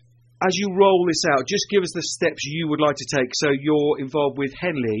as you roll this out, just give us the steps you would like to take. So you're involved with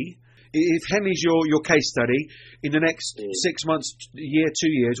Henley. If Henley's your case study, in the next 6 months, year, 2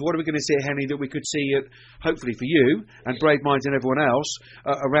 years, what are we going to see at Henley that we could see, hopefully for you and Brave Minds and everyone else,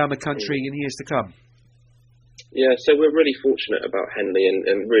 around the country in years to come? Yeah, so we're really fortunate about Henley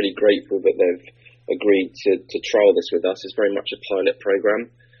and really grateful that they've agreed to trial this with us. It's very much a pilot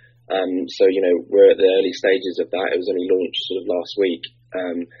programme. So, we're at the early stages of that. It was only launched sort of last week.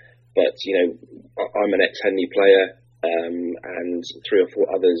 But, I'm an ex-Henley player. And 3 or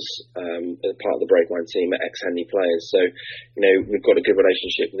 4 others as part of the Brave Mind team are ex-Henley players. So, we've got a good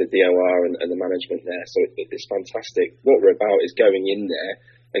relationship with the DOR and the management there. So it's fantastic. What we're about is going in there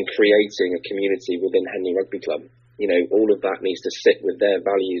and creating a community within Henley Rugby Club. All of that needs to sit with their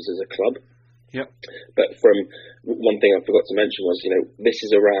values as a club. Yep. But from one thing I forgot to mention was, this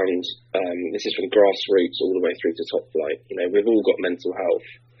is around, this is from grassroots all the way through to top flight. We've all got mental health,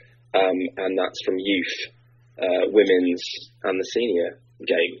 and that's from youth, women's and the senior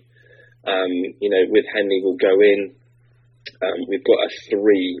game. With Henley, we'll go in. We've got a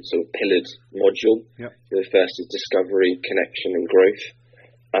 3 sort of pillared module. Yep. The first is discovery, connection, and growth.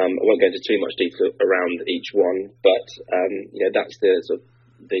 I won't go into too much detail around each one, but that's the sort of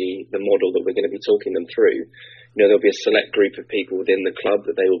the model that we're going to be talking them through. There'll be a select group of people within the club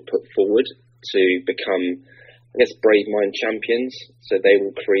that they will put forward to become, Brave Mind champions. So they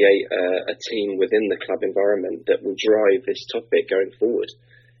will create a team within the club environment that will drive this topic going forward.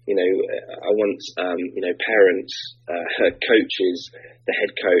 I want, parents, coaches, the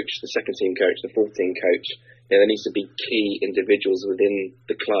head coach, the second team coach, the fourth team coach, There needs to be key individuals within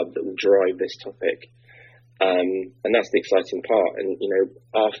the club that will drive this topic. And that's the exciting part. And,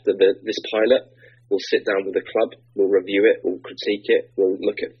 after this pilot, we'll sit down with the club, we'll review it, we'll critique it, we'll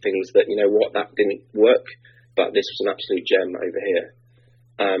look at things that, that didn't work, but this was an absolute gem over here.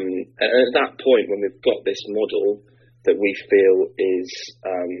 And at that point, when we've got this model that we feel is,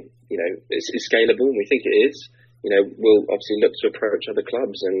 is scalable, and we think it is, we'll obviously look to approach other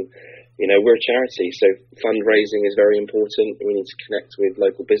clubs. And, we're a charity, so fundraising is very important. We need to connect with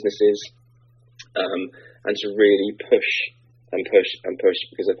local businesses, and to really push,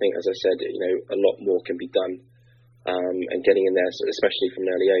 because I think, as I said, a lot more can be done, and getting in there, especially from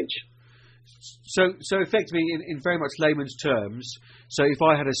an early age. So effectively, in very much layman's terms, so if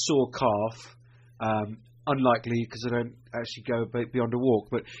I had a sore calf, unlikely because I don't actually go beyond a walk,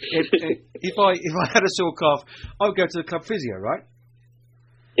 but if I had a sore calf, I would go to the club physio, right?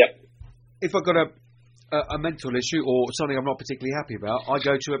 Yep. If I got a mental issue or something I'm not particularly happy about, I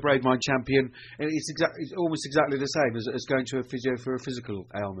go to a Brave Mind champion, and it's almost exactly the same as going to a physio for a physical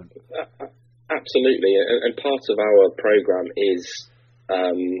ailment. Absolutely, and part of our program is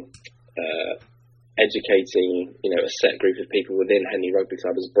educating, a set group of people within Henley Rugby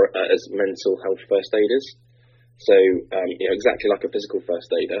Club as mental health first aiders. So, exactly like a physical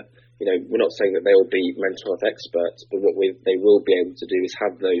first aider, we're not saying that they will be mental health experts, but what they will be able to do is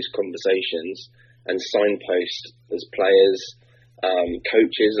have those conversations and signpost as players,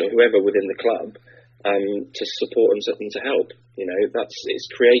 coaches, or whoever within the club, to support and to help.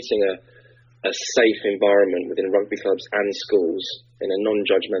 It's creating a safe environment within rugby clubs and schools in a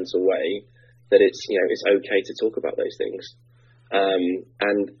non-judgmental way, that it's okay to talk about those things.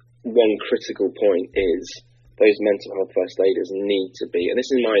 And one critical point is those mental health first aiders need to be, and this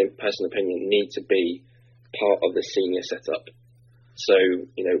is my personal opinion, need to be part of the senior setup. So,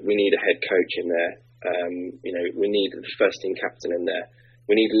 we need a head coach in there. We need the first team captain in there.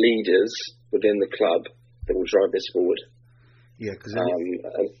 We need leaders within the club that will drive this forward. Yeah, because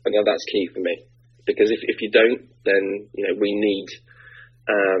and that's key for me. Because if you don't, then we need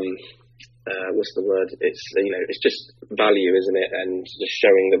what's the word? It's just value, isn't it? And just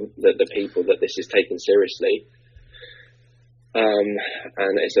showing the people that this is taken seriously.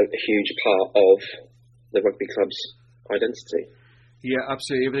 And it's a huge part of the rugby club's identity. Yeah,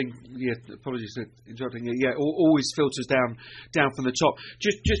 absolutely. Everything. Yeah, apologies for interrupting you. Yeah, always filters down from the top.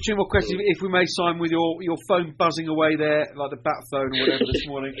 Just two more questions, if we may, Simon, with your phone buzzing away there, like the bat phone or whatever this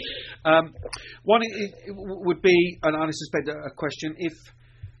morning. One would be, and I suspect a question: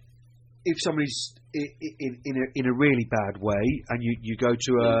 if somebody's in a really bad way, and you go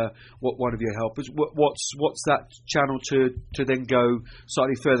to one of your helpers, what's that channel to then go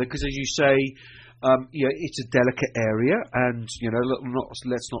slightly further? Because as you say, it's a delicate area, and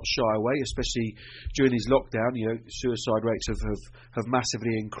let's not shy away, especially during these lockdown. Suicide rates have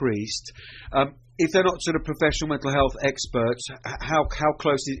massively increased. If they're not sort of professional mental health experts, how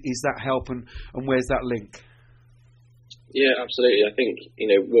close is that help, and where's that link? Yeah, absolutely. I think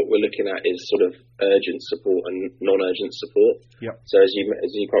what we're looking at is sort of urgent support and non-urgent support. Yep. So as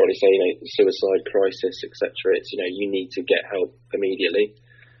you probably say, suicide crisis, etc. It's you need to get help immediately.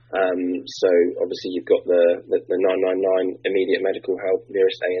 So obviously you've got the 999 immediate medical help,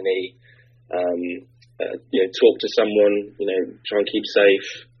 nearest A&E. Talk to someone. Try and keep safe.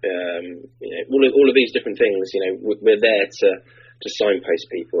 All of these different things. We're there to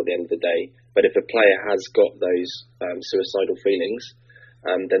signpost people at the end of the day. But if a player has got those suicidal feelings,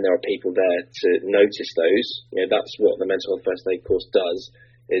 then there are people there to notice those. That's what the mental health first aid course does.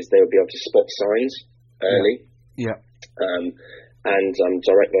 Is they will be able to spot signs early. Yeah. And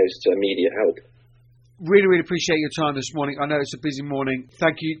direct those to immediate help. Really, really appreciate your time this morning. I know it's a busy morning.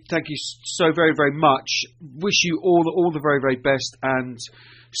 Thank you so very, very much. Wish you all the very, very best, and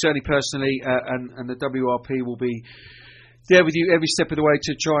certainly personally, and the WRP will be there with you every step of the way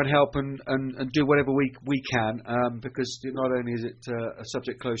to try and help and do whatever we can, because not only is it a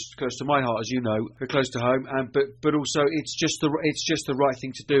subject close to my heart, as you know, close to home, but also it's just the right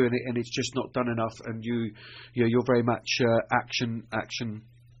thing to do, and it's just not done enough. And you're very much action.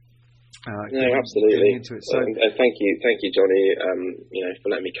 No, absolutely. Into it. So, thank you, Johnny. For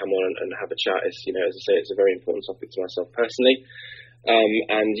letting me come on and have a chat. It's as I say, it's a very important topic to myself personally.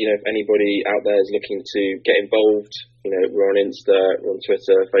 And if anybody out there is looking to get involved, we're on Insta, we're on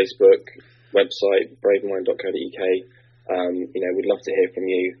Twitter, Facebook, website bravemind.co.uk. We'd love to hear from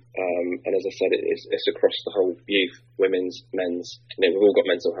you. And as I said, it's across the whole youth, women's, men's. We've all got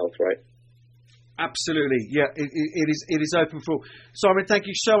mental health, right? Absolutely, yeah. It is open for all. Simon, thank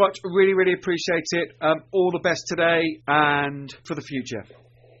you so much. Really, really appreciate it. All the best today and for the future.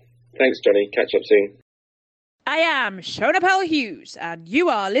 Thanks, Johnny. Catch up soon. I am Shona Powell-Hughes, and you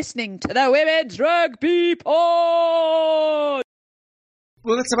are listening to the Women's Rugby Pod.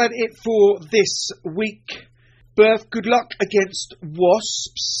 Well, that's about it for this week. Berth, good luck against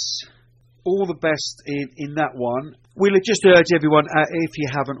Wasps. All the best in that one. We'll just urge everyone, if you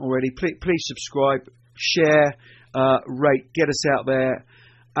haven't already, please subscribe, share, rate, get us out there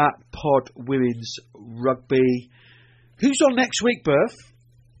at Pod Women's Rugby. Who's on next week, Berth?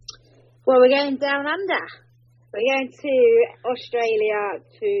 Well, we're going down under. We're going to Australia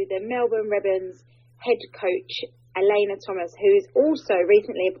to the Melbourne Rebels head coach, Elena Thomas, who is also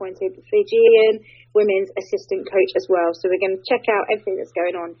recently appointed Fijian women's assistant coach as well. So we're going to check out everything that's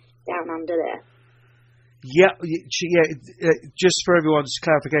going on down under there. Yeah. Just for everyone's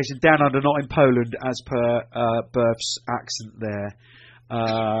clarification, down under, not in Poland, as per Berth's accent there.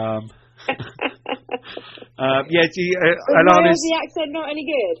 Alana's the accent not any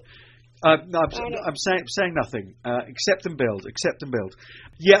good. No, I'm saying nothing. Accept and build.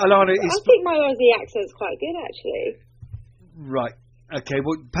 Yeah, Alana is. I think my Aussie accent's quite good, actually. Right. Okay.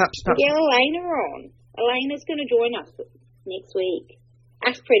 Well, perhaps. Get Elena on. Elena's going to join us next week.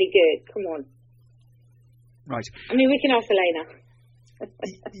 That's pretty good. Come on. Right. I mean, we can ask Elena.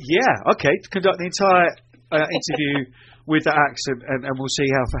 Yeah. Okay. Conduct the entire interview with the accent, and we'll see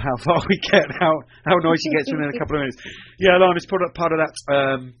how far we get, how nice he gets within a couple of minutes. Yeah, Alana's part of that.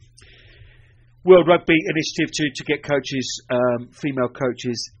 World Rugby initiative to get coaches, female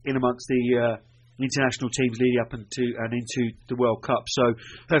coaches, in amongst the international teams leading up into the World Cup. So,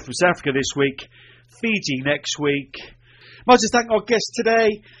 heard from South Africa this week, Fiji next week. Might just thank our guest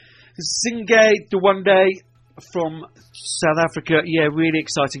today, Zingay Dewande from South Africa. Yeah, really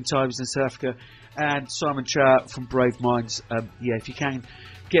exciting times in South Africa. And Simon Chow from Brave Minds. If you can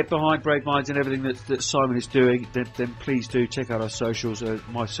get behind Brave Minds and everything that Simon is doing, then please do check out our socials,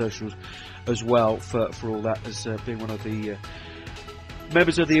 my socials as well for all that, as being one of the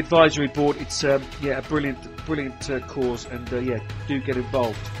members of the advisory board. It's a brilliant cause, and do get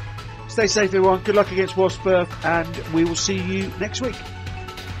involved. Stay safe, everyone. Good luck against Wasps, and we will see you next week.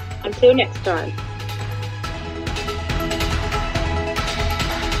 Until next time.